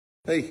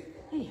Hey,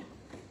 Hey,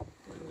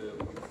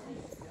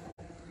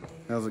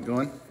 how's it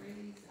going?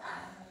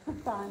 I'm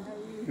fine. How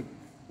are you?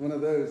 One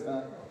of those,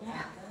 huh?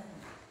 Yeah.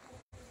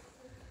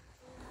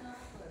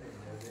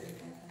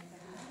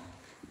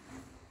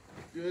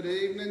 Good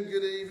evening,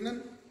 good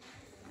evening.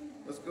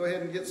 Let's go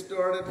ahead and get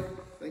started.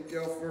 Thank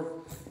y'all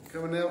for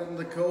coming out on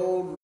the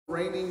cold,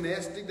 rainy,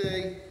 nasty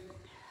day.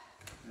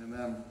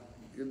 And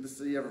good to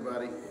see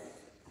everybody.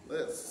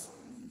 Let's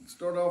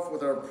start off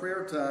with our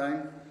prayer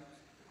time.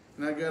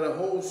 And I got a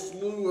whole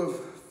slew of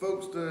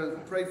folks to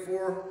pray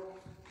for.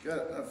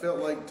 I felt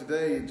like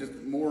today just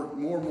more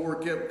and more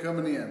kept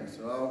coming in.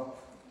 So I'll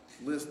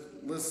list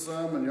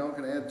some, and y'all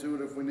can add to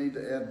it if we need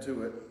to add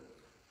to it.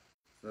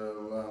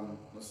 So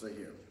let's see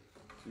here.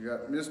 So you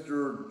got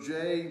Mr.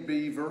 Jay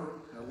Beaver,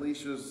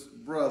 Alicia's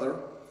brother.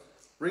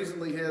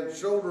 Recently had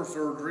shoulder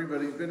surgery,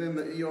 but he's been in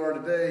the ER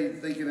today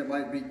thinking it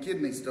might be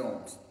kidney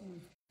stones.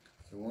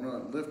 So we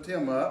want to lift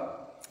him up.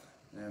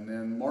 And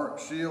then Mark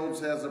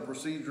Shields has a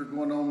procedure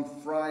going on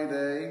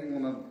Friday. We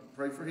want to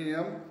pray for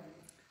him.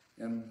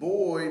 And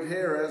Boyd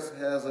Harris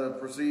has a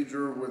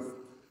procedure with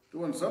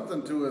doing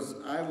something to his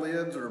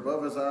eyelids or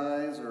above his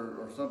eyes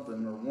or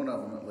something, or one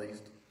of them at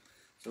least.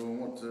 So we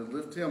want to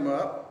lift him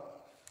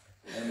up.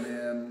 And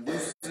then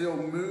Lucille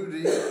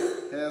Moody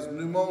has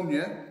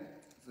pneumonia.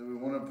 So we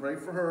want to pray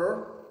for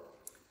her.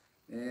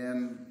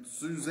 And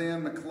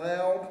Suzanne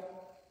McLeod,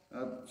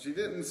 she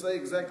didn't say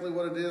exactly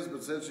what it is,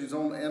 but said she's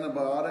on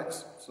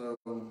antibiotics. So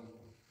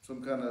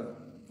some kind of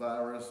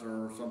virus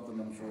or something,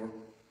 I'm sure.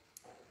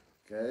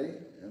 Okay,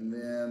 and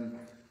then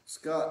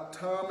Scott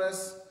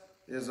Thomas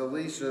is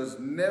Alicia's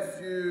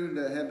nephew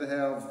that had to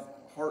have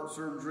heart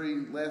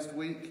surgery last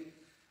week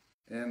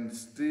and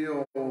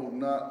still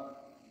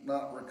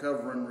not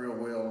recovering real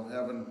well,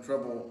 having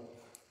trouble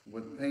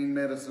with pain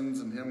medicines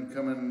and him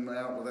coming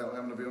out without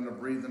having to be on a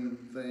breathing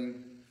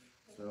thing.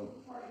 So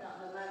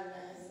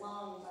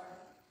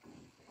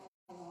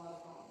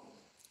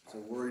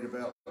worried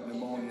about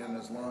pneumonia in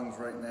his lungs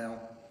right now.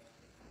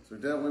 So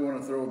definitely want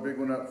to throw a big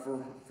one up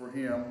for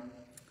him.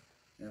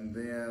 And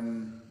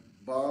then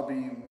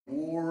Bobby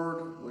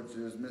Ward, which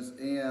is Miss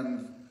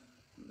Ann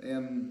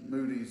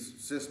Moody's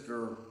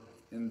sister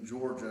in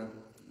Georgia,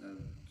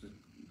 just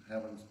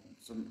having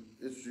some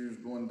issues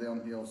going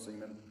downhill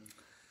seeming.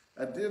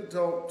 I did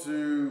talk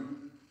to,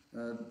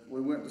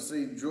 we went to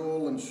see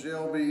Joel and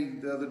Shelby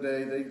the other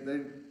day.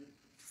 They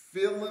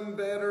feeling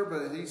better,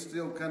 but he's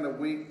still kind of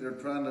weak. They're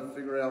trying to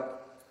figure out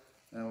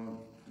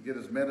get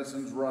his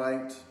medicines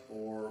right,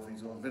 or if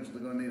he's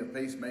eventually going to need a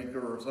pacemaker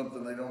or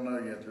something. They don't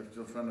know yet. They're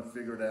still trying to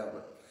figure it out.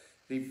 But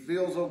he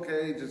feels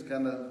okay, just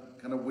kind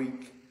of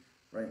weak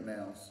right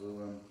now.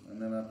 So,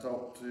 and then I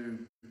talked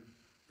to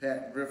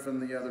Pat Griffin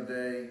the other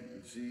day,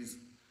 and she's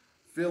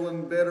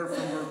feeling better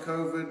from her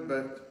COVID,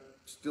 but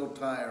still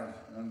tired.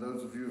 And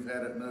those of you who've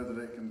had it know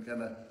that it can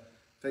kind of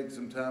take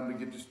some time to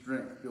get your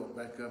strength built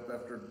back up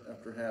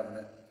after having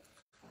it.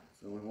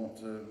 So we want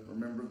to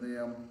remember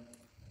them.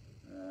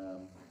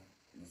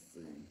 Let's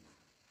see.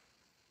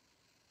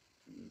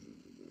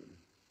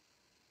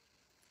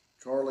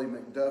 Charlie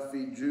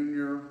McDuffie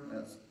Jr.,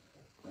 that's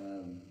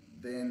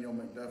Daniel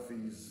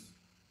McDuffie's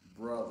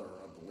brother,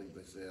 I believe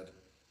they said,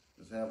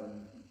 is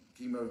having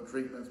chemo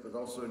treatments, but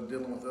also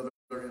dealing with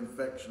other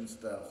infection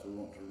stuff, so we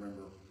want to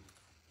remember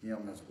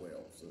him as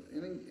well. So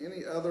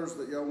any others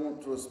that y'all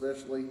want to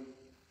especially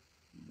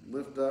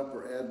lift up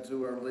or add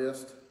to our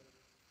list?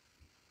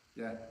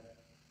 Yeah.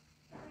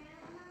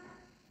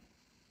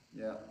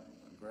 Yeah,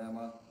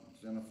 Grandma,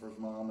 Jennifer's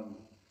mom,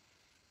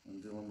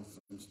 and dealing with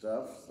some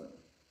stuff. So,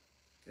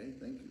 okay,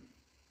 thank you.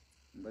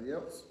 Anybody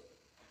else?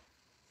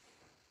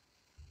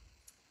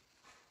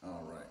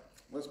 All right,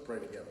 let's pray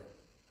together.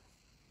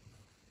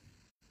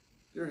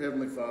 Dear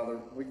Heavenly Father,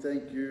 we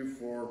thank you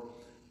for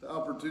the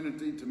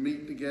opportunity to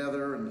meet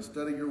together and to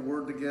study your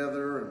word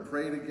together and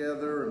pray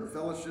together and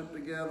fellowship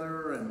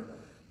together and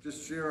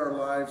just share our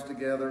lives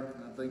together.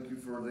 And I thank you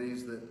for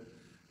these that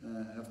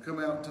have come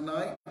out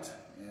tonight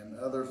and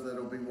others that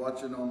will be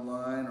watching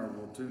online or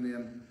will tune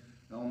in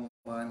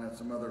online at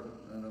some other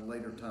at a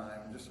later time.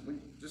 We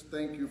just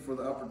thank you for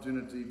the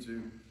opportunity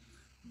to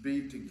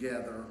be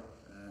together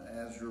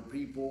as your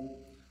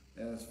people,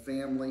 as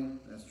family,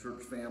 as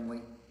church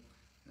family,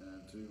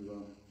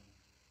 to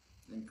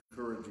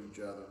encourage each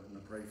other and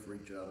to pray for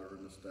each other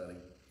and to study.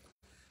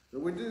 So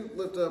we do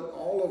lift up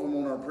all of them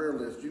on our prayer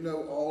list. You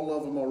know all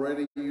of them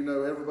already. You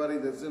know everybody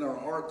that's in our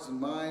hearts and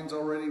minds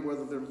already,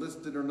 whether they're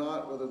listed or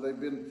not, whether they've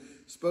been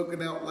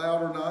spoken out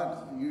loud or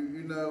not.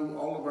 You know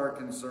all of our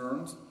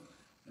concerns.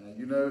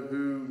 You know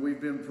who we've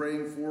been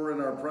praying for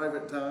in our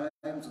private times.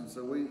 And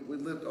so we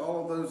lift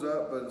all of those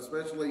up, but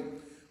especially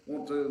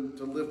want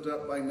to lift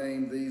up by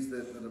name these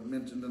that I've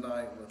mentioned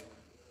tonight with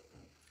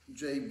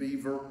Jay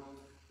Beaver,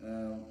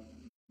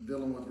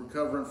 dealing with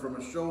recovering from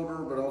a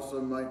shoulder, but also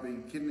might be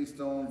kidney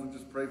stones. We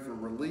just pray for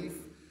relief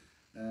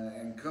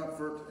and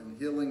comfort and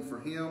healing for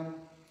him.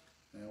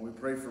 And we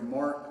pray for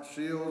Mark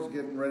Shields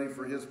getting ready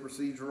for his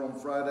procedure on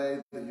Friday,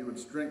 that you would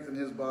strengthen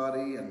his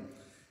body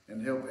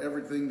and help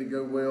everything to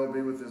go well,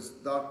 be with his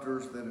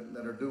doctors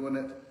that are doing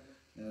it.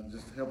 and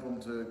just help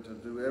him to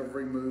do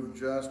every move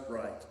just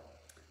right.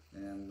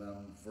 And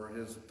for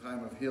his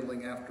time of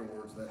healing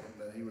afterwards, that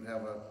he would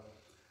have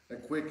a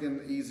quick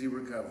and easy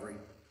recovery.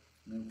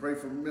 And pray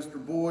for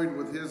Mr. Boyd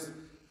with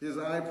his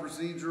eye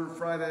procedure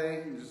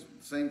Friday. Just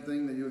the same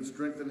thing, that you would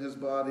strengthen his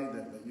body,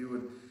 that you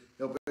would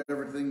help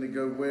everything to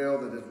go well,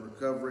 that his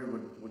recovery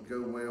would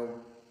go well.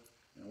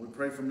 And we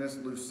pray for Miss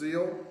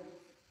Lucille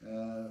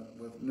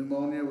with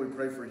pneumonia. We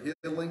pray for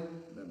healing,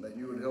 that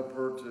you would help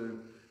her to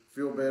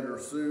feel better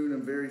soon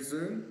and very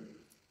soon.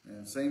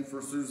 And same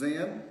for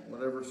Suzanne,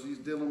 whatever she's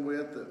dealing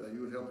with, that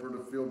you would help her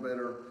to feel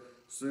better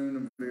soon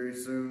and very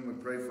soon. We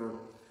pray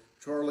for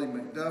Charlie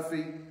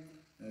McDuffie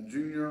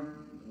Jr.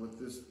 with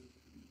this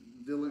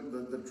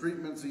the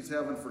treatments he's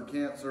having for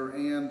cancer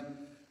and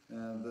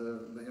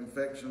the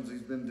infections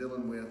he's been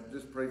dealing with.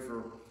 Just pray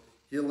for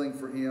healing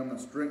for him and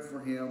strength for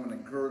him and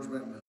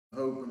encouragement and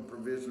hope and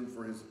provision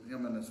for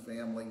him and his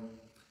family.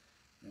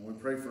 And we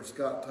pray for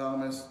Scott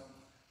Thomas.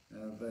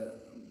 That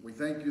we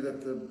thank you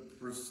that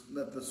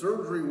the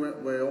surgery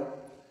went well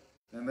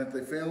and that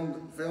they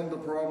found the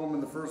problem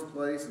in the first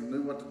place and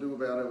knew what to do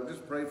about it. We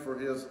just pray for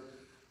his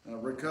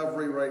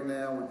recovery right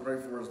now. We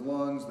pray for his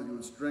lungs, that you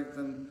would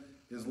strengthen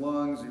his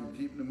lungs, you would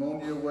keep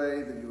pneumonia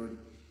away, that you would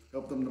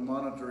help them to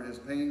monitor his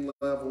pain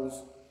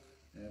levels,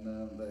 and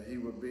that he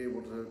would be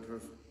able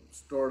to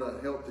start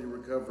a healthy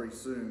recovery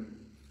soon.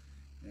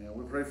 And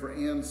we pray for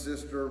Ann's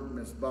sister,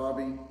 Miss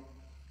Bobby,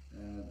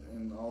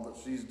 and all that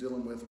she's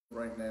dealing with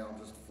right now,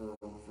 just for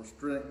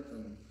strength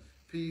and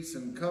peace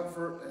and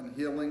comfort and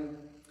healing.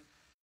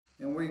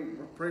 And we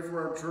pray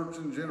for our church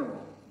in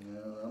general.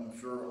 I'm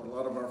sure a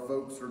lot of our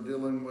folks are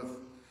dealing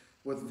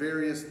with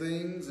various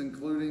things,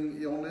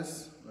 including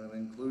illness and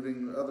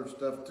including other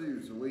stuff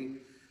too. So we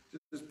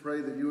just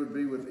pray that you would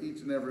be with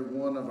each and every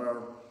one of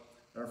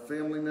our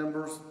family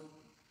members,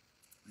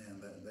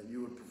 and that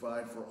you would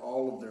provide for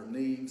all of their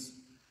needs.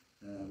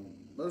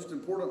 Most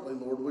importantly,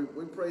 Lord,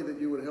 we pray that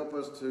you would help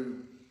us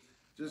to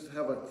just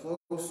have a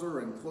closer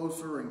and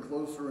closer and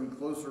closer and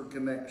closer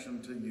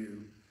connection to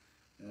you.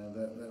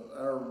 That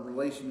our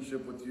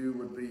relationship with you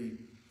would be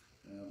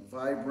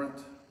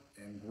vibrant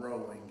and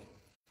growing.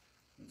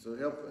 And so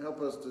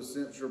help us to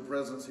sense your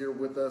presence here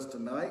with us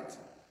tonight,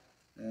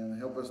 and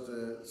help us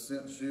to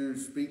sense you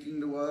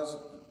speaking to us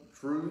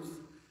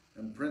truth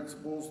and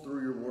principles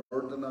through your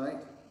word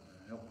tonight.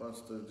 Help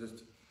us to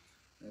just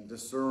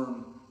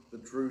discern the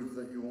truth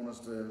that you want us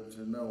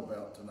to know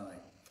about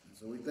tonight. And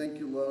so we thank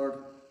you, Lord,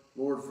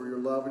 for your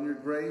love and your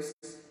grace.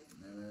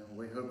 And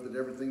we hope that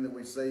everything that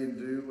we say and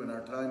do in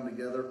our time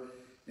together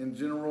in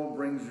general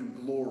brings you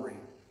glory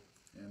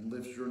and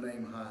lifts your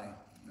name high.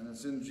 And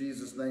it's in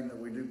Jesus' name that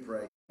we do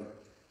pray.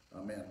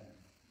 Amen.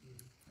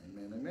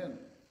 Amen. Amen.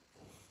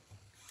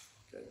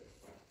 Okay.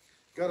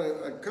 Got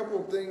a couple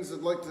of things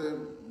I'd like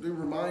to do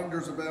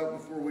reminders about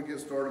before we get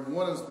started.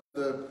 One is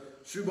the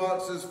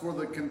shoeboxes for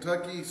the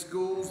Kentucky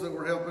schools that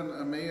we're helping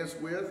Emmaus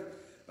with.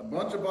 A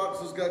bunch of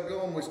boxes got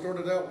going. We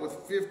started out with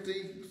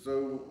 50,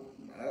 so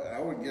I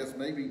would guess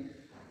maybe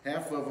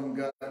half of them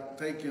got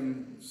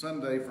taken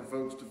Sunday for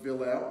folks to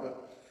fill out.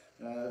 But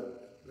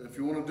if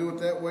you want to do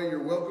it that way,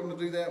 you're welcome to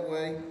do that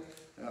way.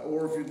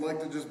 Or if you'd like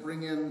to just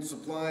bring in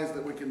supplies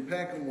that we can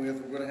pack them with,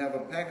 we're going to have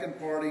a packing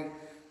party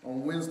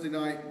on Wednesday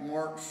night,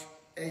 March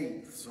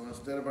 8th. So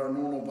instead of our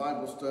normal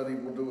Bible study,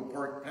 we'll do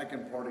a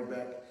packing party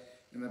back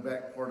in the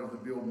back part of the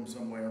building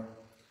somewhere.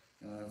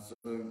 So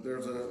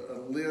there's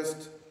a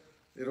list.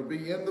 It'll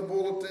be in the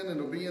bulletin,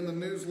 it'll be in the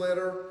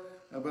newsletter,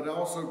 but I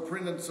also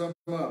printed some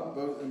up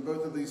in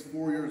both of these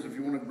foyers. If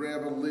you want to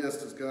grab a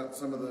list, it's got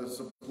some of the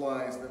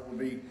supplies that we'll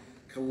be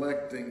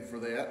collecting for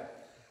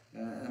that.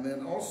 And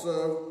then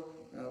also,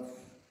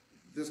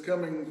 this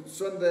coming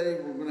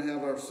Sunday, we're going to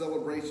have our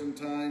celebration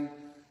time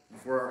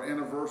for our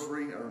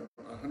anniversary, our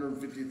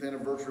 150th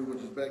anniversary,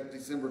 which is back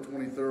December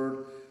 23rd.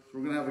 So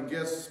we're going to have a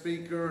guest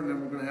speaker, and then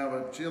we're going to have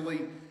a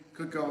chili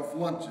cook-off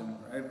luncheon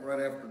right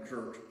after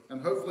church. And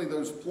hopefully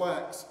those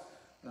plaques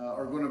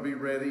are going to be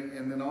ready,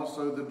 and then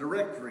also the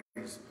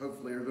directories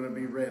hopefully are going to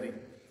be ready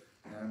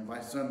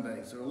by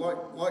Sunday. So a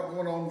lot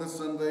going on this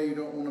Sunday. You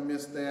don't want to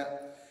miss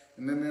that.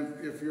 And then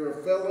if you're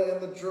a fella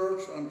in the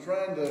church, I'm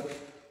trying to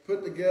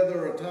put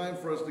together a time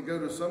for us to go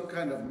to some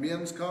kind of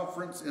men's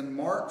conference in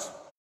March.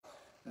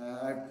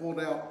 I've pulled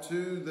out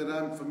two that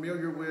I'm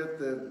familiar with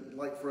that I'd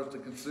like for us to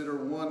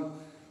consider. One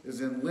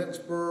is in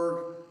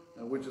Lynchburg,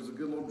 which is a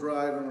good little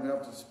drive, and we'll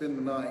have to spend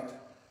the night.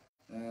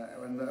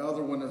 And the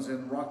other one is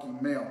in Rocky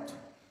Mount,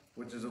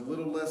 which is a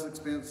little less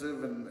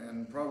expensive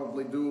and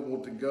probably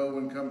doable to go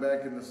and come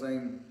back in the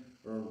same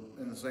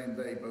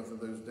day, both of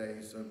those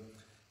days. So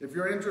if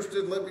you're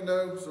interested, let me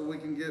know so we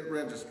can get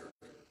registered.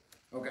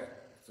 Okay,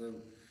 so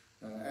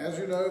as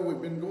you know,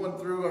 we've been going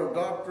through our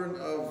doctrine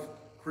of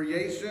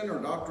creation, or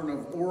doctrine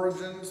of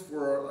origins,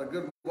 for a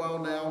good while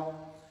now.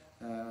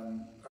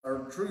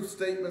 Our truth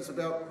statements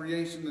about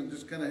creation, and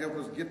just kind of help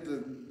us get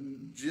the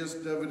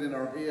gist of it in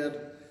our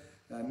head.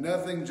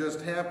 Nothing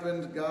just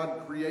happened.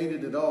 God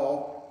created it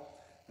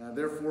all.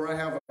 Therefore, I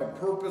have a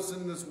purpose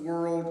in this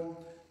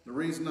world. The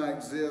reason I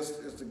exist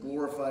is to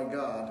glorify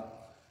God.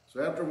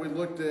 So after we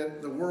looked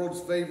at the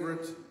world's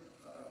favorite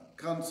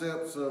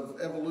concepts of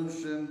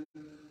evolution,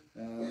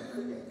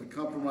 the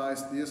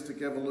compromised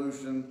theistic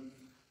evolution,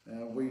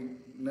 we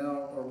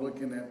now are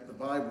looking at the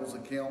Bible's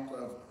account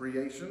of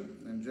creation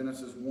in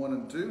Genesis 1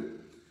 and 2,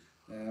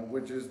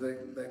 which is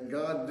that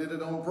God did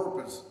it on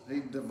purpose. He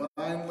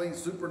divinely,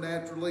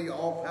 supernaturally,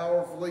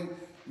 all-powerfully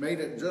made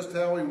it just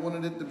how he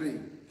wanted it to be.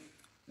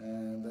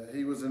 And that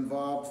he was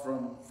involved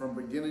from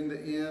beginning to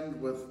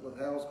end with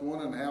how it's going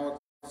and how it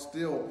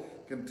still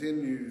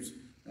continues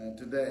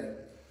today.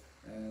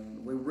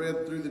 And we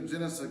read through the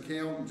Genesis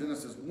account in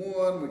Genesis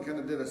 1. We kind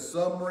of did a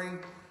summary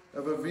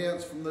of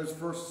events from those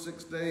first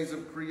 6 days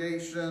of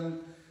creation.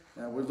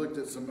 We looked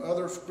at some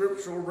other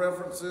scriptural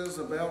references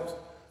about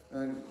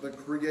the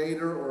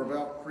Creator or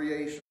about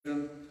creation.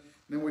 And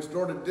then we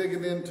started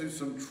digging into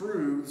some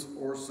truths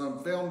or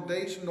some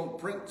foundational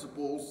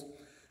principles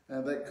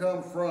that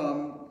come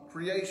from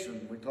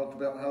creation. We talked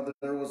about how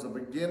there was a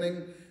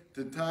beginning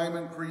to time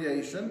and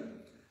creation.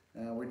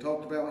 We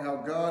talked about how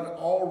God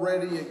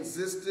already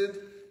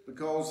existed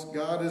because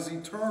God is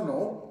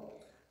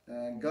eternal.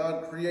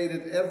 God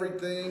created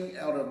everything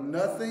out of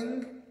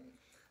nothing.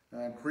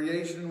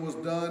 Creation was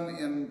done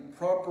in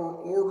proper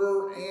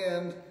order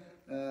and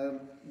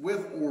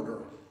with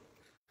order.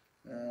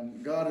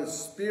 God is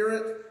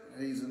spirit.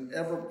 He is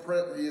ever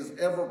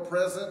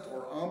present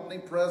or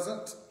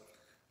omnipresent.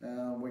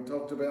 We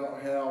talked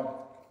about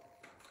how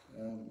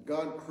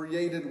God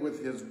created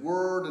with his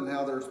word and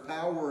how there's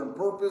power and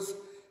purpose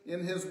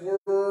in his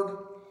word.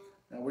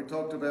 We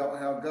talked about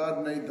how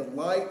God made the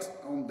light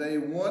on day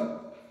one,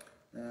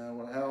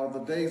 how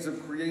the days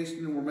of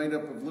creation were made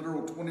up of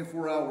literal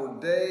 24-hour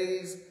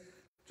days,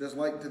 just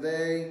like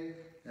today.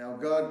 How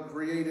God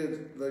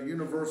created the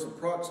universe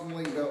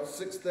approximately about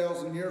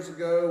 6,000 years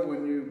ago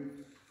when you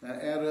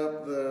add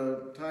up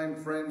the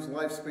time frames,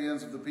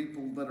 lifespans of the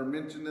people that are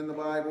mentioned in the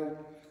Bible.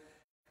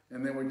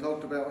 And then we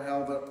talked about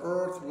how the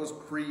earth was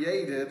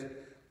created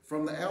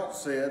from the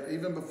outset,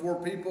 even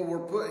before people were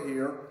put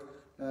here,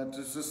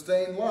 to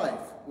sustain life,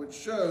 which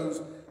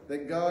shows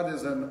that God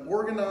is an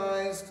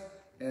organized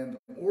and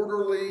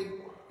orderly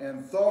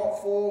and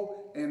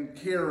thoughtful and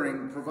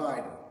caring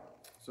provider.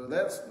 So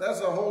that's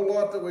a whole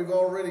lot that we've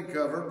already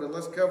covered, but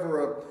let's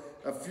cover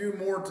a few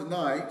more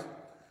tonight.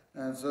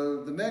 And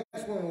so the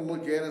next one we'll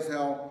look at is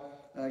how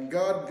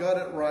God got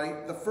it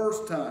right the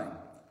first time.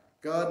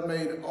 God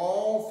made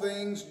all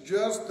things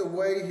just the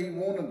way he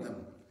wanted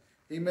them.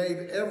 He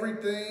made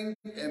everything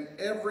and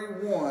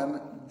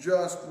everyone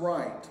just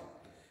right.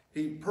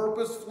 He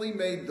purposefully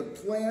made the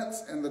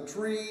plants and the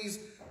trees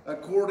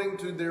according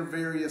to their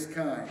various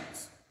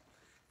kinds.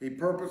 He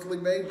purposely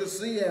made the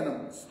sea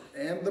animals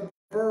and the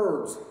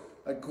birds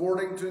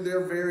according to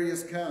their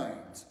various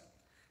kinds.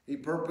 He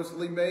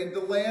purposely made the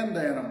land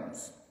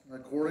animals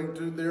according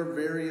to their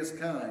various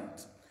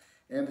kinds.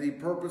 And he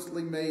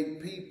purposely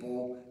made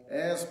people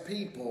as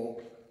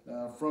people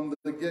from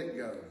the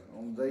get-go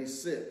on day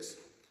 6.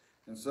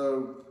 And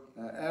so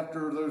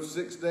after those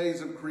 6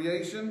 days of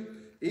creation,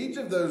 each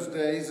of those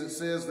days it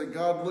says that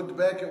God looked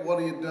back at what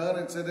he had done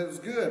and said it was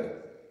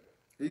good.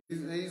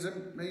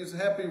 He's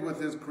happy with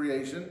his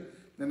creation.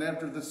 And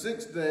after the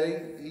 6th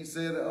day, he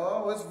said,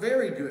 oh, it's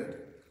very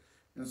good.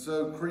 And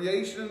so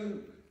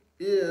creation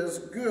is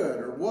good,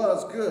 or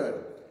was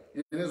good.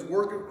 In his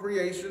work of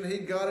creation, he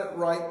got it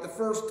right the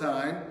first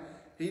time.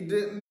 He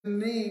didn't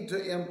need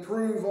to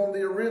improve on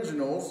the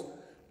originals.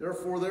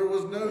 Therefore, there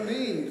was no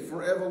need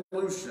for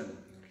evolution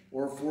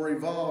or for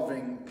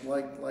evolving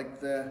like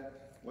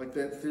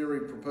that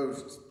theory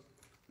proposes.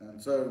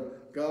 And so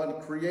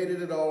God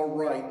created it all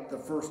right the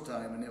first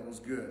time, and it was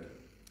good.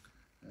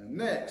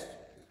 Next,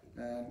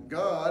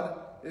 God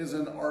is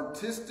an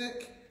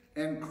artistic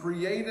and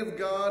creative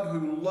God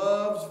who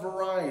loves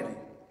variety.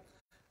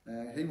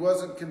 He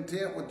wasn't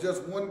content with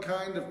just one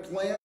kind of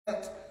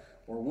plant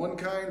or one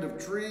kind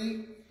of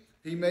tree.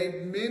 He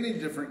made many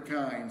different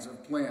kinds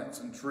of plants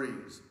and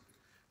trees.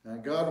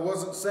 God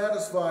wasn't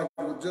satisfied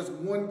with just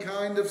one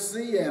kind of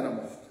sea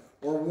animal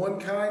or one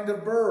kind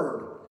of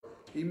bird.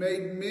 He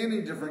made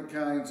many different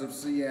kinds of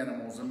sea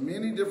animals and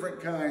many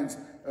different kinds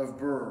of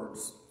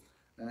birds.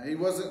 He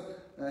wasn't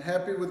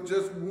happy with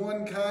just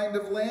one kind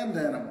of land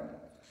animal.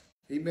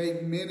 He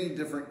made many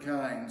different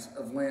kinds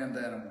of land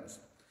animals.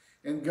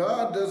 And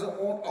God doesn't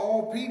want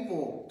all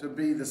people to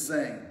be the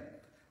same.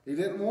 He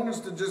didn't want us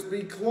to just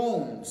be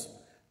clones.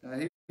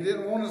 He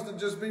didn't want us to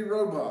just be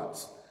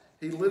robots.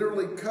 He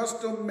literally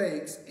custom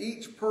makes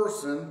each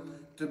person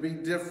to be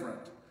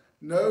different.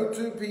 No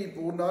two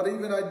people, not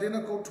even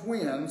identical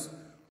twins,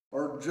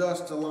 are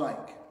just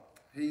alike.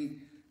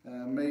 He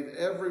made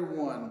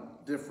everyone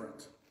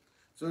different.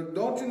 So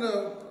don't you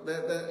know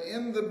that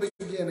in the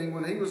beginning,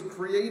 when he was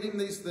creating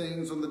these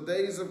things on the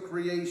days of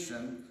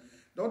creation,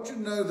 don't you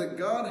know that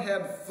God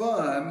had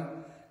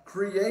fun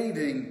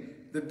creating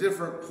the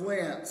different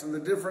plants and the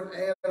different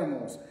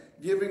animals,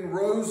 giving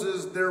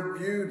roses their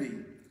beauty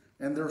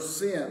and their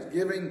scent,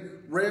 giving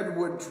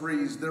redwood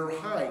trees their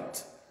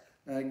height,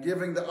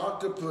 giving the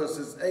octopus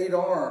its 8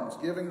 arms,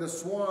 giving the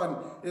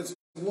swan its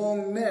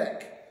long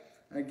neck,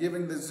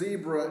 giving the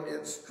zebra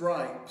its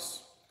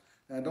stripes.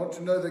 Don't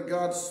you know that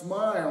God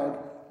smiled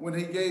when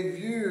he gave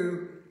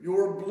you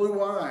your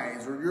blue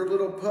eyes or your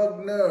little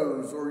pug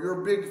nose or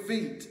your big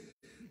feet?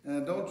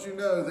 Don't you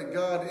know that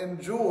God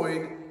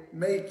enjoyed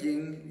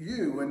making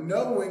you and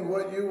knowing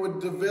what you would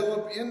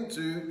develop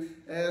into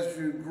as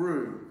you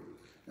grew?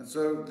 And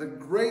so the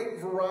great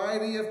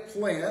variety of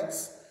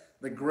plants,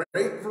 the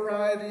great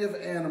variety of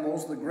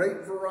animals, the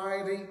great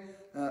variety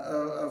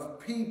of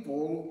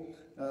people,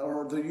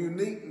 or the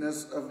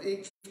uniqueness of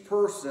each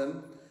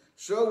person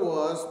show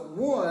us,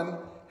 one,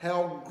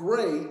 how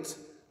great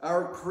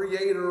our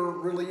Creator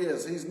really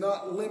is. He's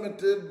not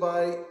limited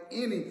by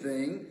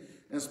anything,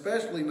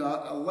 especially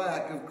not a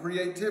lack of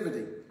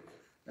creativity.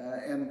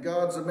 And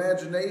God's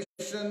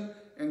imagination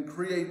and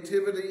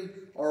creativity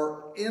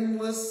are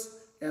endless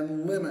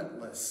and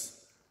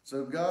limitless.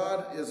 So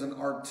God is an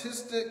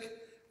artistic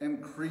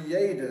and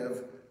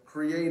creative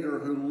Creator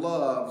who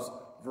loves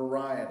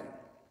variety.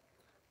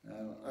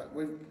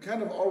 We've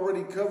kind of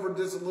already covered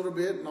this a little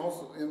bit and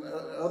also in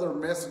other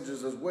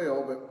messages as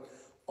well, but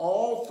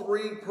all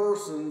three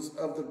persons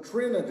of the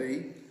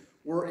Trinity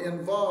were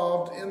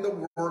involved in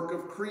the work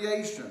of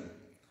creation.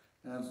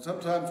 And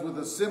sometimes with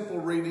a simple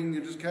reading,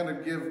 you just kind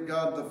of give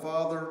God the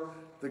Father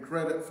the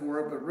credit for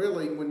it, but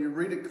really when you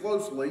read it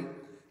closely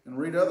and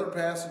read other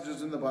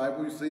passages in the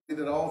Bible, you see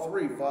that all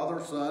three,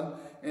 Father, Son,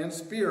 and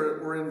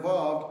Spirit, were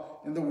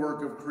involved in the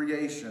work of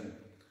creation.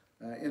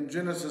 In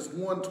Genesis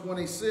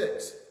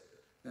 1:26,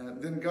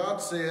 then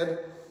God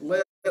said,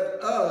 "Let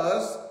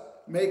us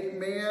make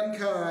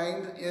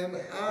mankind in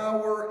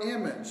our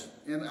image,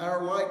 in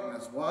our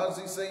likeness." Why is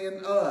he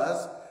saying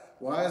us?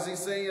 Why is he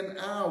saying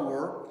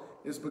our?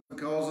 It's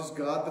because it's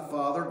God the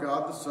Father,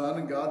 God the Son,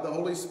 and God the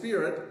Holy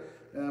Spirit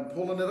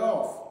pulling it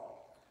off.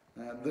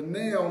 The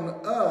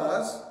noun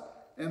us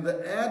and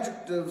the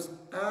adjectives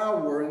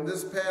our in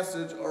this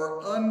passage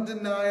are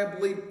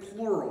undeniably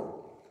plural.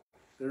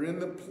 They're in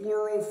the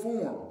plural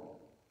form.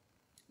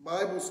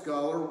 Bible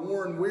scholar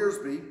Warren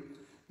Wiersbe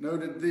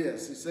noted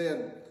this. He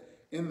said,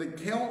 "In the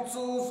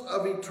councils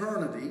of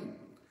eternity,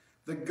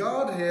 the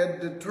Godhead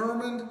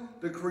determined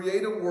to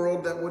create a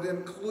world that would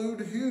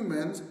include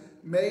humans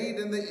made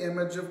in the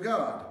image of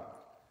God.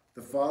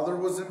 The Father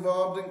was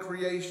involved in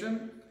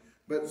creation,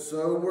 but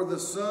so were the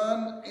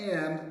Son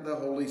and the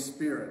Holy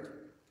Spirit."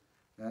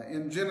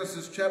 In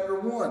Genesis chapter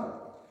 1,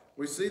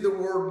 we see the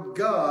word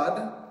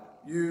God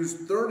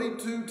used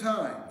 32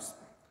 times.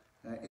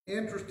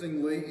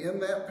 Interestingly, in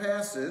that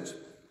passage,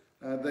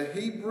 the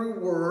Hebrew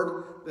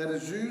word that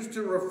is used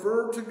to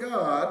refer to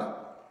God,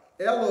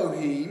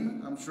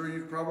 Elohim, I'm sure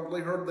you've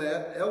probably heard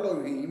that,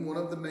 Elohim, one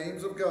of the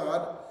names of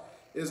God,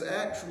 is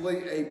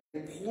actually a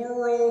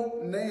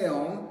plural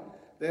noun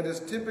that is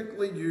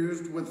typically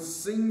used with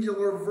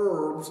singular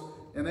verbs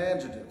and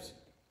adjectives.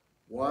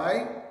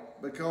 Why?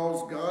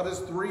 Because God is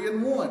three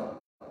in one.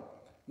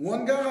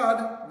 One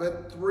God,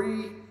 but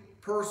three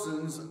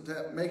persons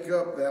that make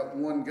up that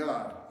one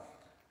God.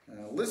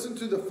 Listen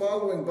to the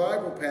following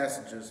Bible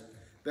passages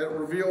that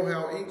reveal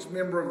how each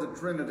member of the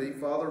Trinity,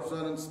 Father,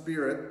 Son, and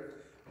Spirit,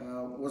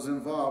 was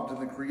involved in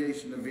the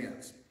creation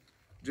events.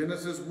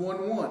 Genesis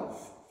 1:1.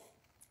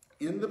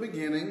 In the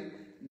beginning,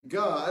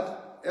 God,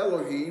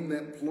 Elohim,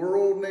 that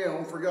plural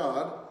noun for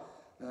God,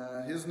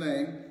 his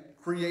name,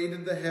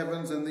 created the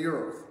heavens and the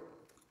earth.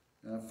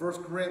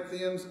 1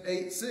 Corinthians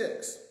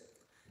 8:6.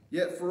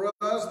 Yet for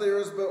us there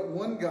is but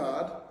one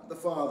God, the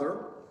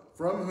Father,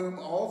 from whom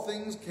all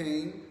things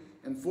came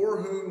and for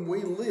whom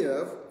we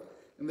live,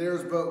 and there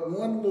is but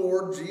one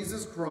Lord,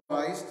 Jesus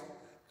Christ,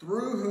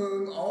 through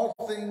whom all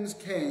things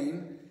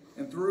came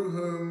and through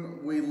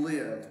whom we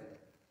live.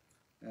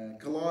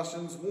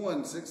 Colossians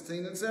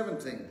 1:16 and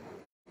 17.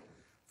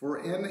 For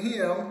in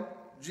him,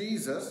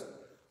 Jesus,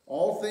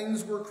 all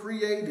things were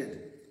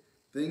created,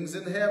 things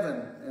in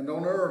heaven and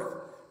on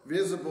earth,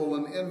 visible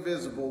and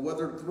invisible,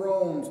 whether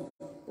thrones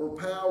or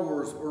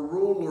powers or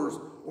rulers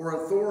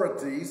or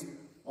authorities,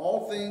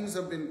 all things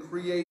have been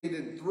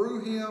created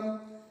through him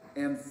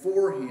and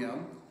for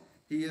him.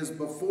 He is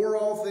before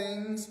all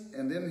things,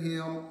 and in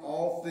him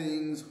all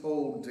things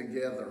hold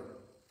together.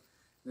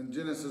 In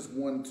Genesis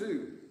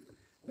 1:2.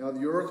 Now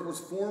the earth was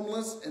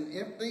formless and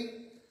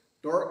empty,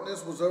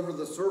 darkness was over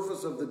the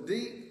surface of the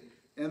deep,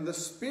 and the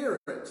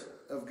Spirit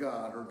of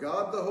God, or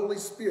God the Holy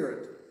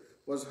Spirit,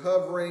 was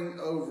hovering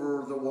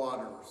over the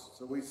waters.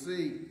 So we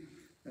see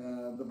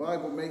the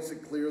Bible makes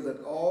it clear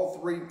that all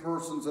three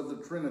persons of the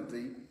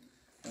Trinity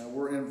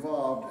were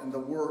involved in the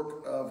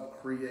work of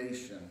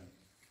creation.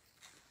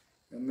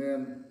 And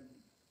then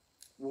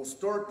we'll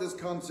start this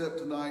concept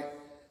tonight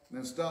and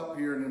then stop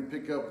here and then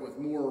pick up with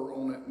more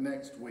on it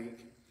next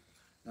week.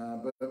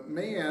 But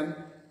man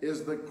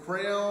is the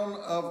crown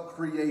of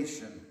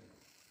creation.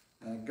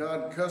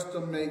 God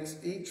custom makes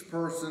each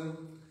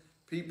person.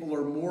 People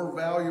are more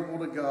valuable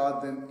to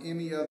God than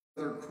any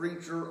other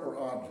creature or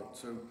object.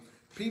 So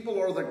people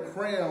are the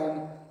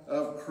crown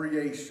of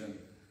creation.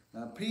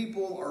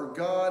 People are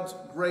God's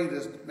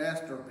greatest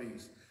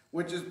masterpiece,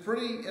 which is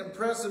pretty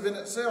impressive in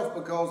itself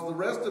because the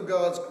rest of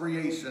God's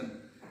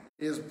creation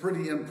is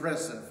pretty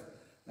impressive.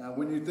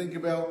 When you think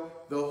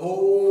about the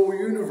whole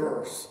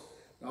universe,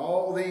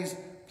 all these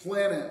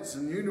planets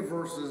and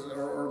universes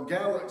or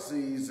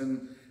galaxies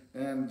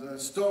and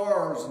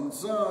stars and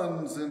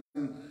suns and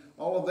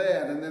all of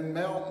that, and then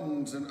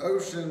mountains and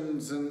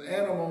oceans and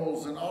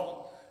animals and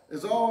all,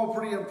 is all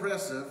pretty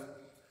impressive,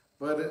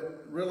 but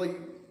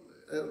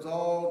it's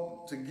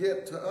all to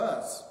get to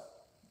us.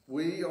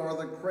 We are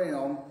the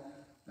crown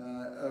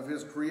of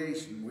his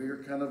creation. We are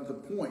kind of the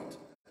point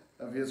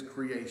of his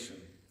creation.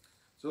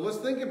 So let's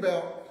think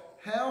about,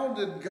 how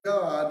did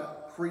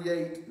God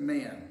create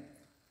man?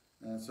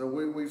 So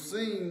we've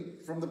seen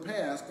from the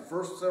past, the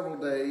first several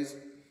days,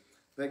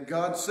 that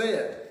God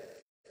said.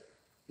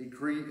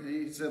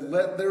 He said,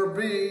 let there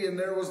be, and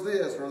there was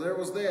this, or there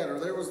was that, or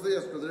there was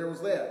this, or there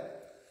was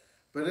that.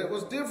 But it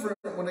was different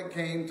when it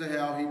came to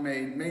how he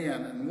made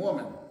man and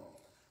woman.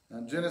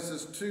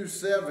 Genesis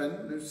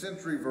 2:7, New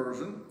Century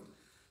Version.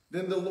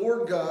 Then the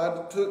Lord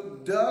God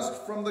took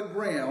dust from the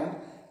ground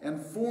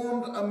and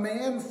formed a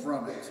man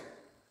from it.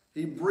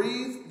 He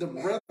breathed the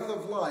breath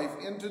of life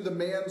into the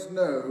man's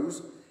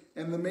nose,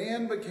 and the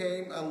man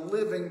became a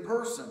living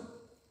person.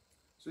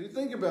 So you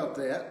think about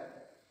that.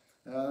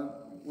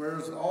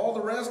 Whereas all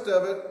the rest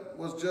of it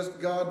was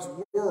just God's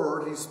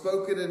word. He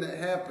spoke it and it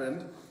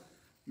happened.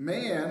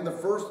 Man, the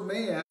first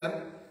man,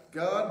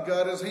 God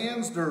got his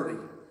hands dirty.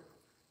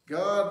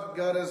 God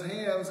got his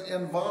hands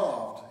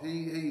involved.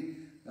 He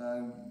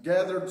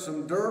gathered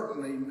some dirt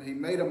and he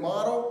made a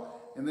model,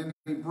 and then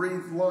he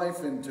breathed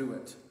life into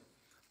it.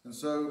 And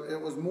so it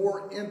was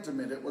more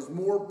intimate. It was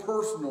more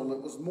personal.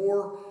 It was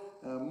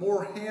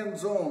more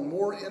hands-on,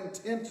 more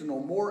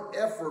intentional, more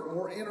effort,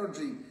 more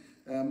energy,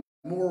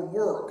 more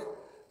work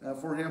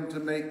for him to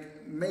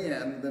make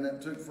man than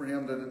it took for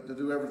him to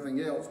do everything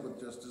else with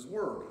just his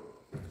word.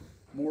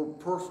 More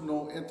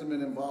personal,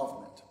 intimate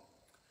involvement.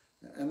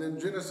 And then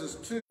Genesis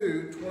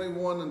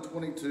 2:21 and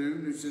 22,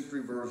 New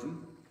Century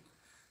Version.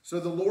 So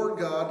the Lord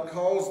God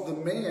caused the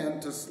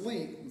man to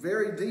sleep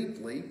very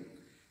deeply,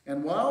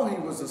 and while he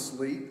was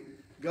asleep,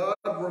 God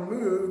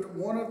removed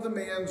one of the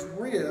man's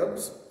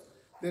ribs.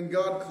 Then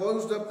God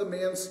closed up the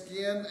man's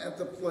skin at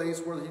the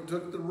place where he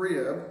took the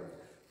rib.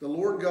 The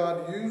Lord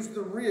God used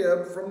the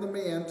rib from the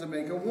man to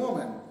make a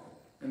woman,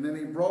 and then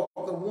he brought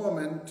the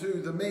woman to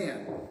the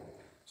man.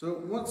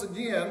 So once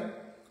again,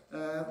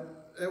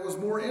 it was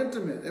more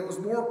intimate, it was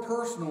more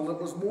personal, it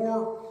was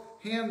more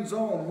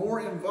hands-on, more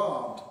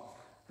involved.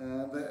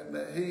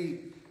 That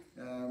he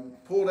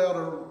pulled out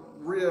a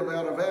rib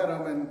out of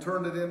Adam and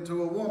turned it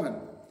into a woman.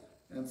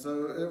 And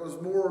so it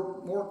was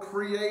more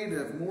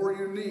creative, more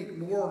unique,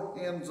 more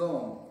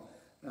hands-on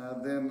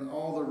than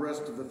all the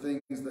rest of the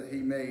things that he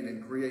made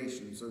in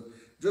creation. So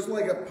just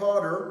like a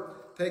potter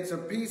takes a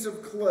piece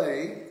of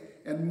clay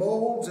and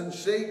molds and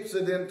shapes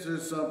it into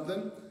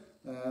something,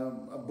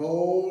 a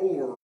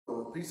bowl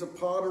or a piece of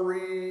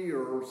pottery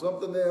or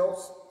something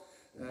else,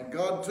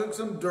 God took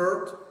some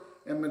dirt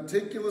and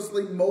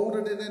meticulously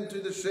molded it into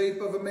the shape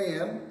of a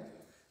man.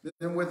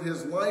 Then with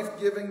his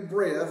life-giving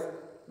breath,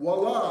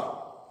 voila!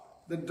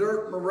 The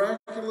dirt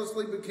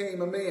miraculously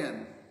became a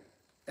man,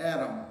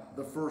 Adam,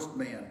 the first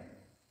man.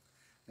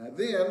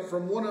 Then,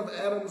 from one of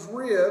Adam's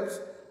ribs,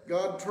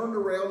 God turned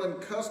around and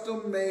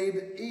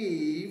custom-made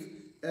Eve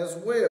as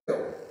well.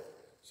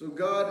 So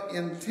God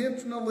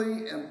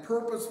intentionally and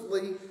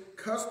purposefully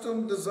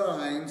custom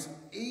designs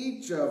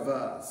each of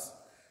us.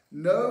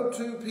 No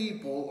two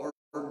people are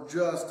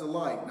just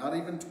alike, not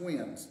even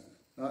twins,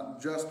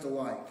 not just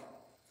alike.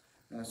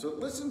 So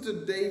listen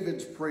to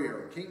David's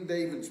prayer, King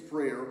David's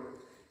prayer,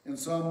 in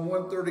Psalm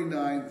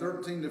 139,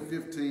 13 to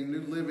 15,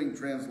 New Living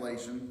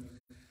Translation.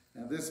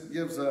 And this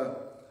gives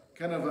a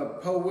kind of a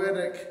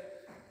poetic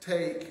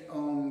take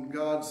on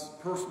God's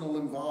personal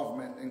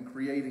involvement in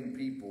creating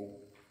people.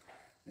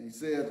 And he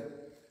said,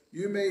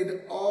 "You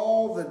made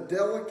all the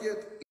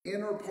delicate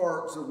inner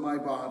parts of my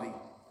body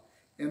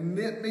and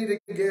knit me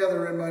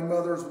together in my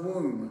mother's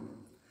womb.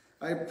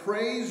 I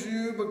praise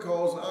you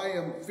because I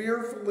am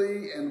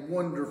fearfully and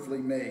wonderfully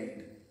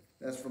made."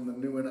 That's from the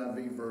New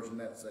NIV version,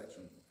 that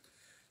section.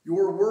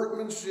 "Your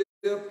workmanship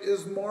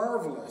is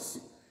marvelous.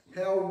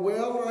 How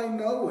well I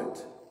know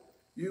it.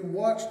 You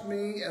watched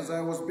me as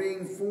I was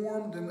being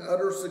formed in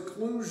utter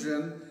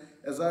seclusion,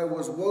 as I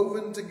was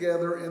woven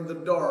together in the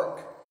dark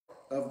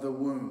of the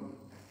womb."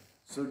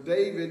 So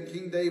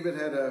King David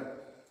had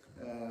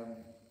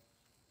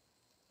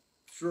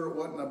sure it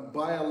wasn't a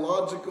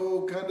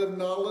biological kind of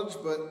knowledge,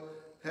 but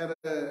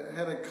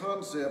had a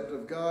concept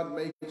of God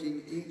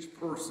making each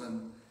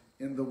person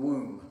in the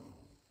womb.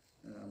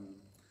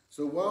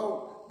 So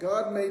while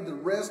God made the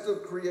rest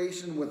of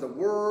creation with a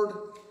word,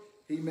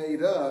 he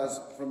made us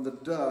from the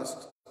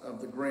dust of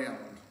the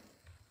ground.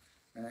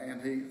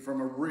 And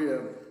from a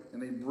rib,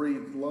 and he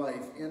breathed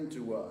life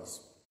into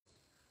us.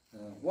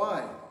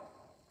 Why?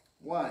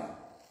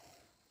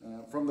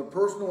 From the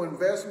personal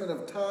investment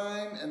of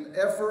time and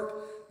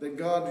effort that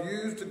God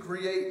used to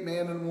create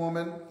man and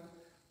woman,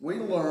 we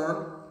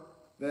learn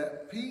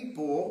that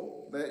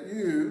people, that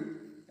you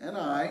and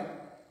I,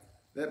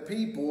 that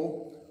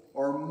people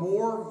are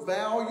more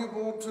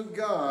valuable to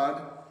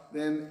God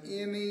than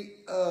any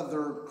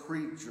other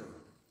creature.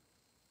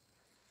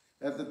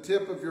 At the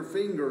tip of your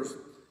fingers,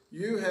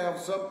 you have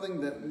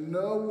something that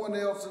no one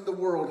else in the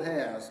world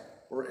has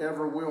or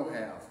ever will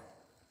have.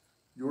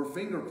 Your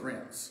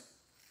fingerprints.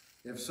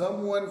 If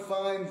someone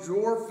finds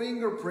your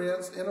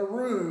fingerprints in a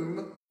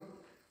room,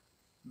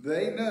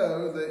 they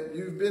know that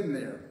you've been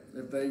there.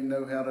 If they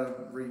know how to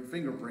read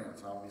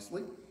fingerprints,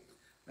 obviously.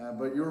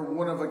 But your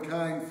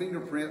one-of-a-kind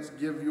fingerprints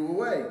give you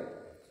away.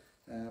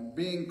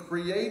 Being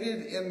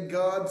created in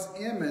God's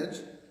image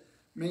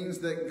means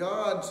that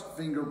God's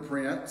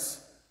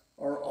fingerprints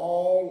are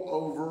all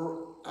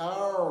over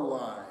our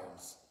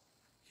lives.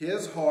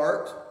 His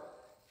heart,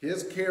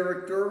 His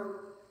character,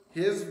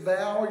 His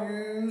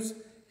values,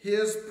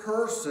 His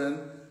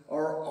person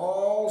are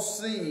all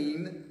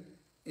seen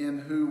in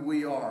who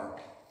we are.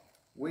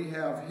 We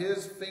have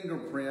His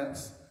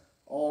fingerprints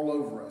all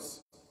over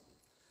us.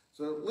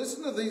 So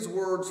listen to these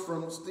words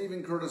from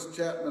Stephen Curtis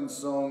Chapman's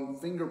song,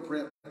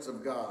 Fingerprints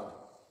of God.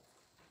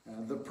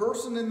 The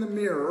person in the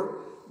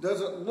mirror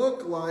doesn't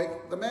look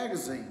like the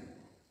magazine.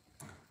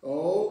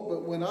 Oh,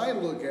 but when I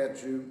look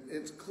at you,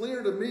 it's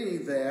clear to me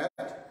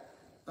that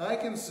I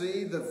can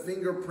see the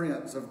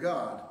fingerprints of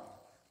God.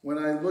 When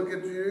I look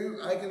at you,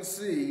 I can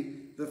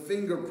see the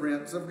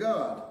fingerprints of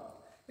God.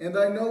 And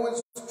I know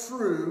it's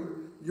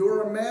true.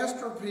 You're a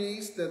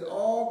masterpiece that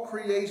all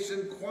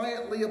creation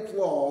quietly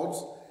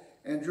applauds,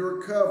 and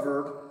you're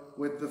covered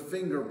with the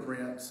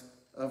fingerprints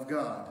of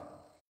God.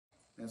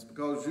 That's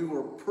because you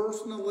were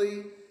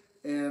personally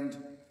and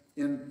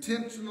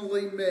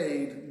intentionally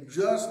made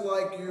just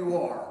like you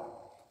are,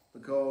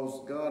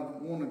 because God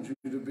wanted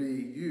you to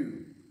be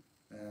you.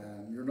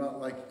 And you're not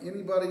like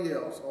anybody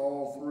else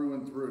all through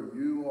and through.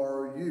 You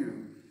are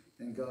you,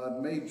 and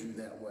God made you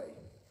that way.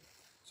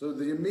 So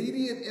the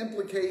immediate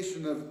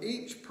implication of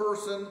each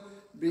person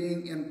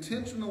being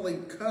intentionally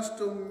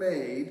custom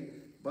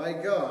made by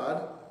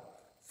God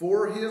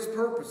for His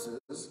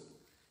purposes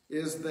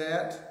is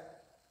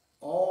that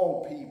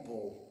all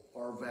people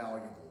are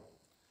valuable.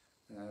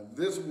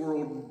 This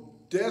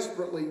world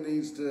desperately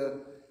needs to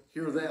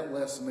hear that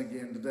lesson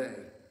again today.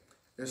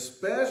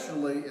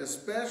 Especially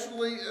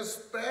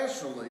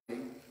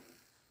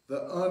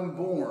the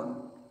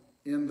unborn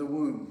in the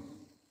womb.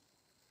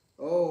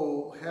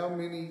 Oh, how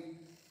many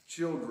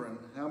children,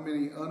 how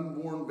many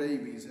unborn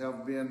babies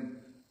have been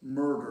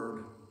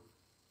murdered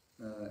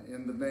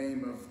in the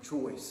name of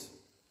choice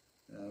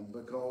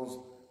because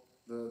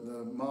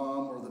the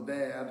mom or the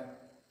dad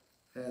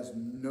has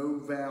no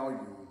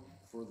value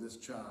for this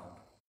child,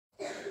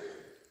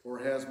 or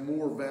has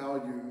more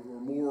value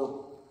or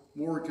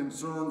more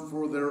concern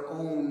for their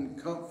own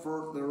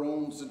comfort, their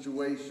own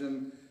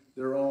situation,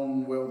 their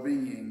own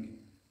well-being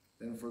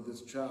than for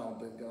this child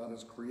that God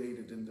has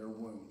created in their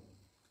womb.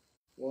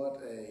 What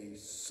a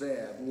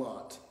sad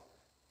lot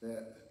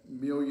that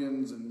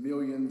millions and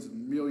millions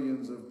and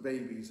millions of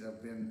babies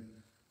have been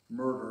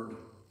murdered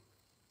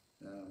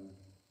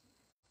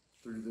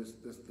through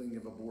this thing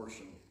of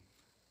abortion.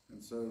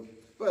 And so,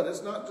 but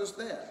it's not just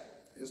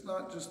that. It's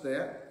not just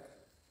that.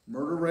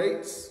 Murder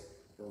rates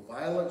or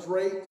violence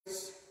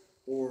rates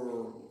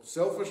or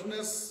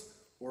selfishness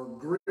or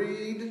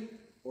greed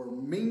or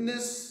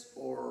meanness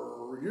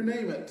or you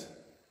name it,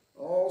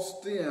 all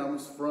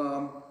stems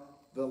from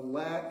the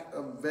lack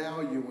of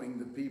valuing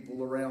the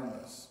people around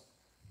us.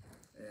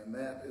 And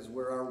that is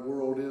where our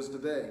world is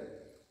today.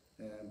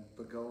 And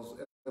because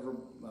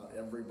not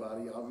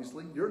everybody,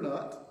 obviously, you're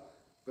not,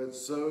 but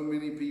so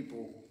many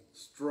people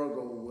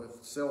struggle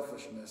with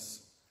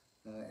selfishness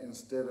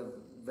instead of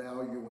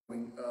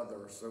valuing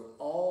others. So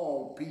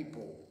all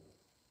people,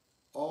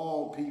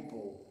 all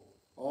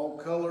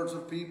colors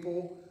of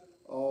people,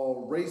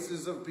 all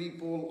races of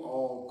people,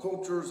 all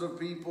cultures of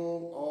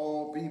people,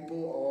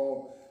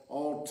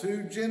 all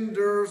two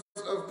genders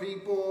of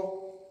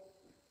people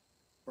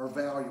are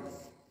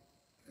valuable.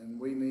 And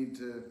we need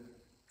to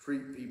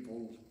treat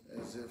people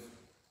as if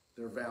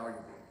they're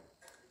valuable.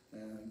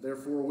 And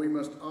therefore, we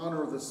must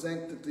honor the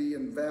sanctity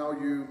and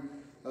value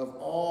of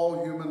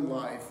all human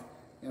life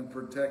and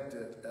protect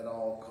it at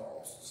all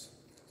costs.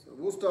 So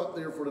we'll stop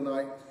there for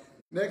tonight.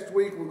 Next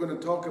week, we're going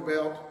to talk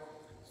about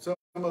some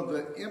of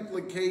the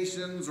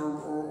implications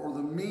or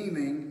the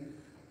meaning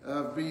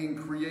of being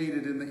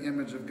created in the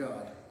image of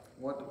God.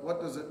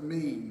 What does it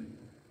mean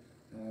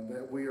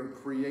that we are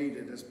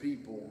created as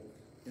people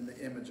in the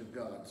image of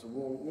God? So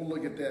we'll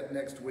look at that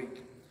next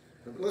week.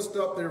 But let's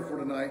stop there for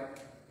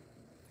tonight.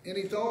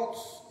 Any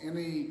thoughts?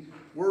 Any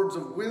words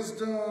of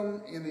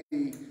wisdom? Any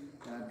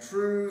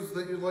truths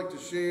that you'd like to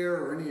share,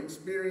 or any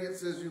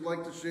experiences you'd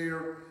like to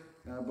share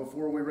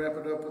before we wrap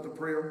it up with a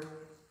prayer?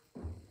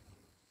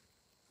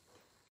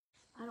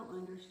 I don't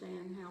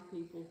understand how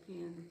people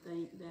can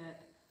think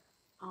that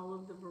all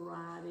of the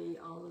variety,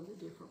 all of the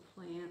different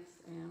plants,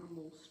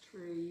 animals,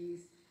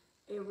 trees,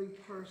 every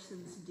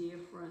person's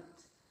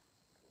different.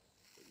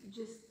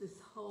 Just this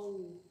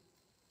whole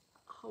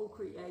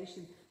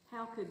creation.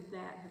 How could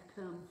that have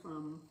come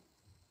from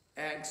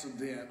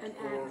Accident. an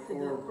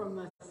accident from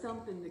a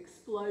something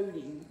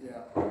exploding.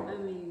 Yeah. I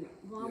mean,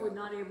 why Yeah. would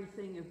not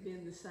everything have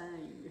been the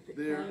same if it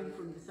There- came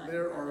from the same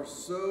There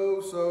place?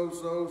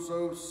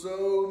 are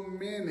so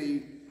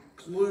many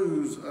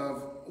clues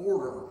of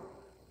order,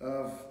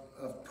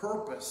 of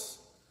purpose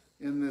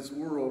in this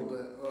world,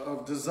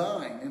 of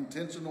design,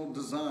 intentional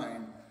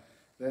design,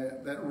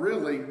 that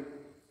really,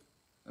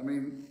 I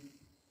mean,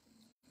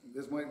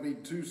 this might be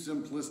too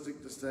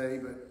simplistic to say,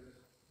 but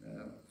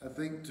I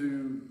think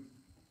to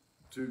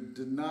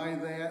deny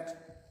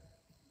that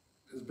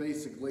is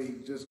basically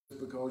just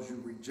because you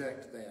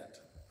reject that.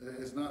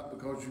 It's not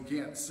because you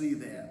can't see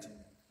that.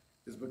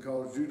 It's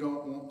because you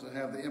don't want to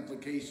have the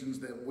implications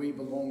that we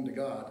belong to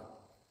God,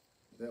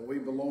 that we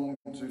belong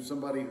to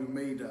somebody who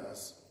made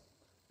us,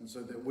 and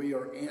so that we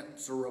are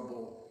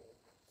answerable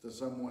to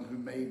someone who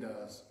made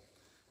us.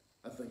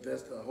 I think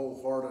that's the whole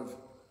heart of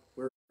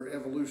where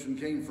evolution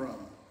came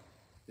from,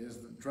 is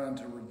trying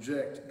to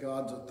reject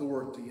God's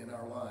authority in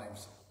our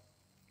lives.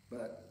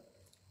 But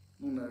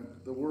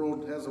the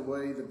world has a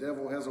way, the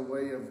devil has a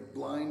way of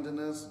blinding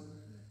us,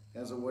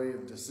 has a way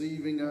of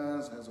deceiving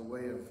us, has a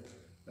way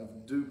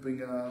of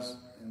duping us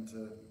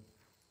into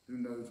who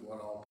knows what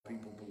all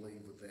people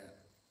believe with that.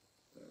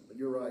 But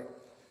you're right,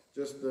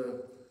 just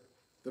the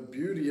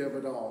beauty of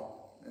it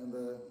all, and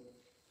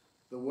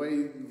the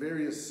way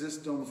various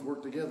systems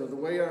work together, the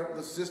way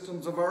the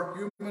systems of our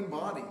human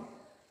body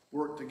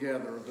work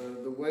together,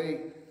 the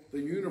way the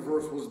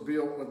universe was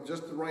built with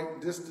just the right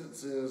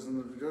distances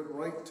and the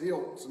right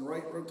tilts and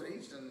right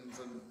rotations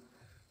and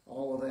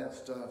all of that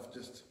stuff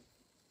just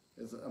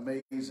is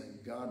amazing.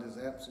 God is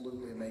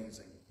absolutely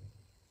amazing.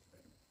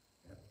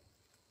 Yeah.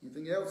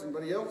 Anything else?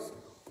 Anybody else?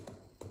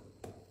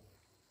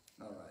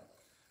 All right.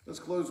 Let's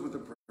close with a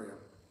prayer.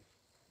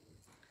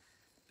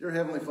 Dear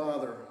Heavenly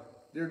Father,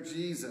 dear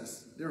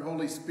Jesus, dear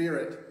Holy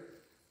Spirit,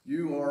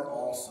 you are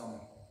awesome.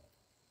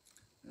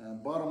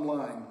 Bottom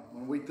line,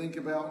 when we think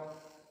about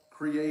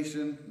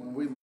creation, when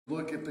we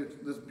look at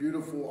this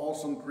beautiful,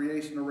 awesome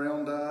creation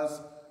around us,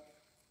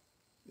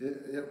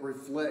 it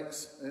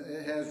reflects,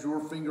 it has your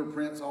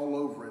fingerprints all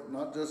over it.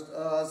 Not just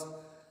us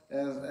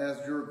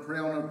as your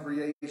crown of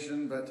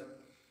creation, but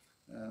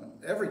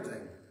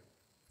everything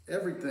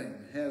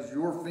has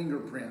your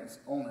fingerprints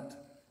on it.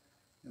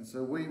 And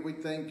so we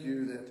thank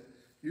you that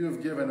you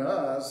have given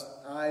us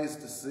eyes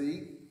to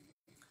see,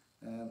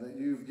 that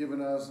you've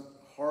given us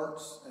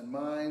hearts and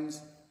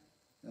minds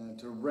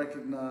to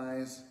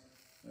recognize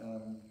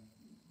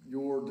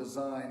your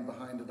design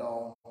behind it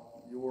all,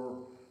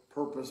 your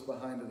purpose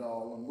behind it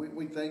all. And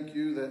we thank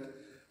you that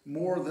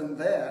more than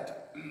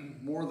that,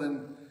 more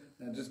than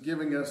just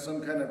giving us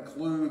some kind of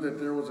clue that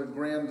there was a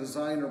grand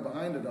designer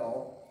behind it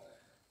all,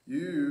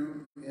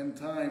 you in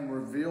time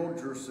revealed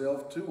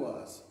yourself to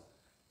us.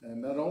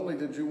 And not only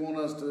did you want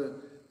us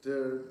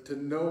to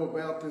know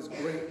about this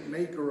great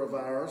maker of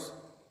ours,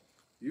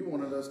 you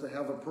wanted us to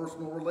have a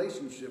personal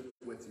relationship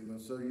with you.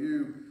 And so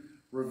you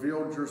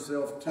revealed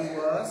yourself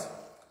to us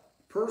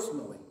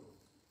personally.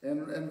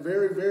 And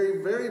very,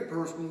 very, very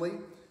personally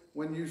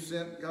when you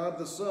sent God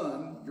the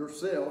Son,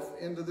 yourself,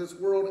 into this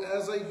world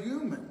as a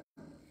human.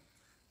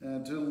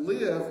 To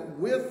live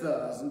with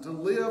us and to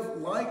live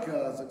like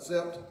us,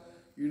 except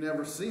you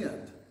never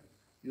sinned.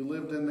 You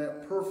lived in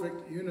that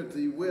perfect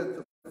unity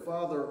with the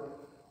Father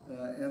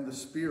and the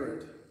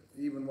Spirit,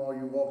 even while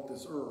you walked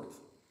this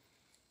earth.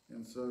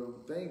 And so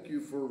thank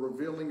you for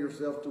revealing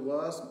yourself to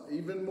us.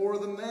 Even more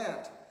than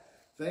that,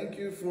 thank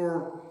you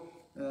for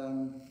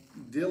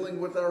dealing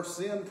with our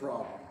sin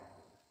problem,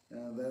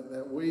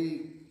 that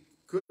we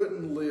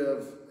couldn't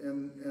live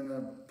in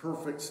a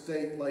perfect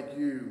state like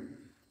you.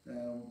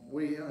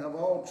 We have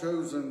all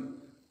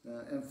chosen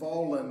and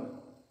fallen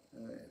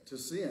to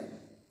sin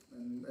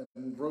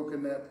and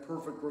broken that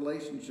perfect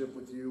relationship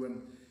with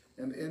you.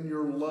 And in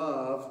your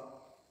love,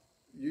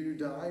 you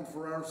died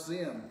for our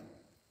sin.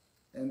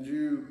 And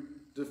you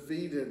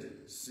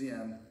defeated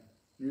sin.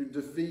 You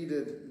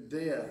defeated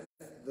death,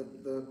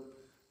 the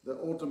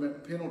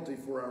ultimate penalty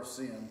for our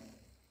sin.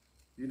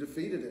 You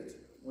defeated it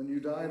when you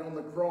died on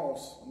the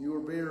cross, and you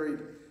were buried,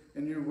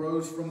 and you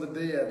rose from the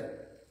dead.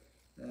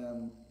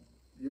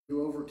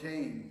 You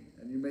overcame,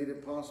 and you made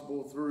it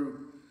possible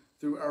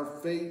through our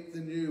faith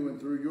in you and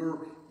through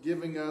your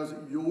giving us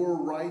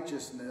your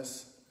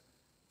righteousness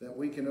that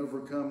we can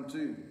overcome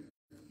too,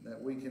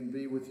 that we can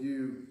be with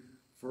you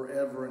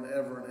forever and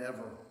ever and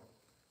ever.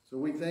 So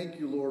we thank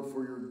you, Lord,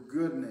 for your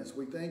goodness.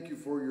 We thank you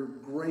for your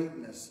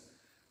greatness.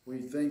 We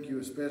thank you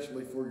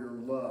especially for your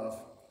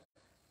love.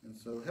 And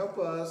so help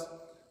us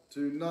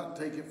to not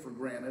take it for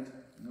granted.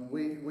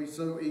 We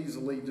so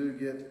easily do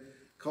get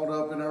caught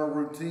up in our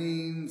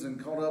routines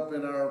and caught up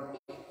in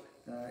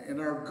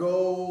our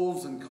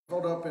goals and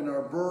caught up in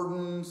our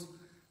burdens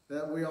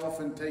that we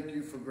often take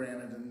you for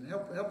granted. And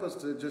help us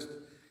to just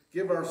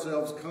give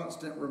ourselves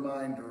constant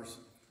reminders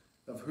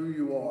of who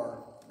you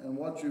are and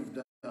what you've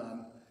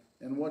done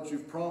and what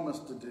you've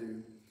promised to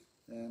do.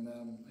 And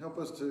help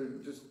us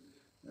to just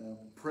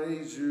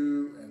praise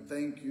you and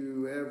thank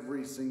you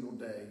every single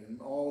day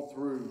and all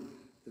through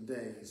the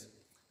days,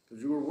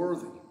 because you are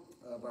worthy.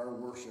 of our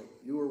worship.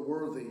 You are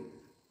worthy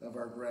of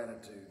our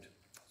gratitude.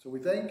 So we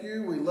thank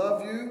you. We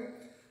love you.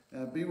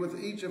 Be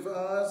with each of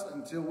us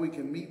until we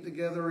can meet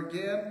together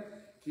again.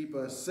 Keep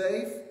us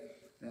safe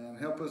and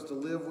help us to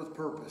live with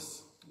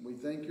purpose. We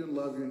thank you and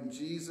love you. In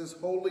Jesus'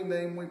 holy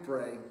name we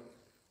pray.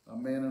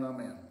 Amen and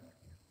amen.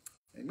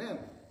 Amen.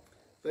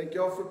 Thank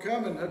y'all for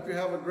coming. Hope you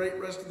have a great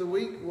rest of the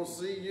week. We'll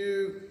see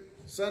you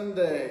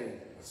Sunday.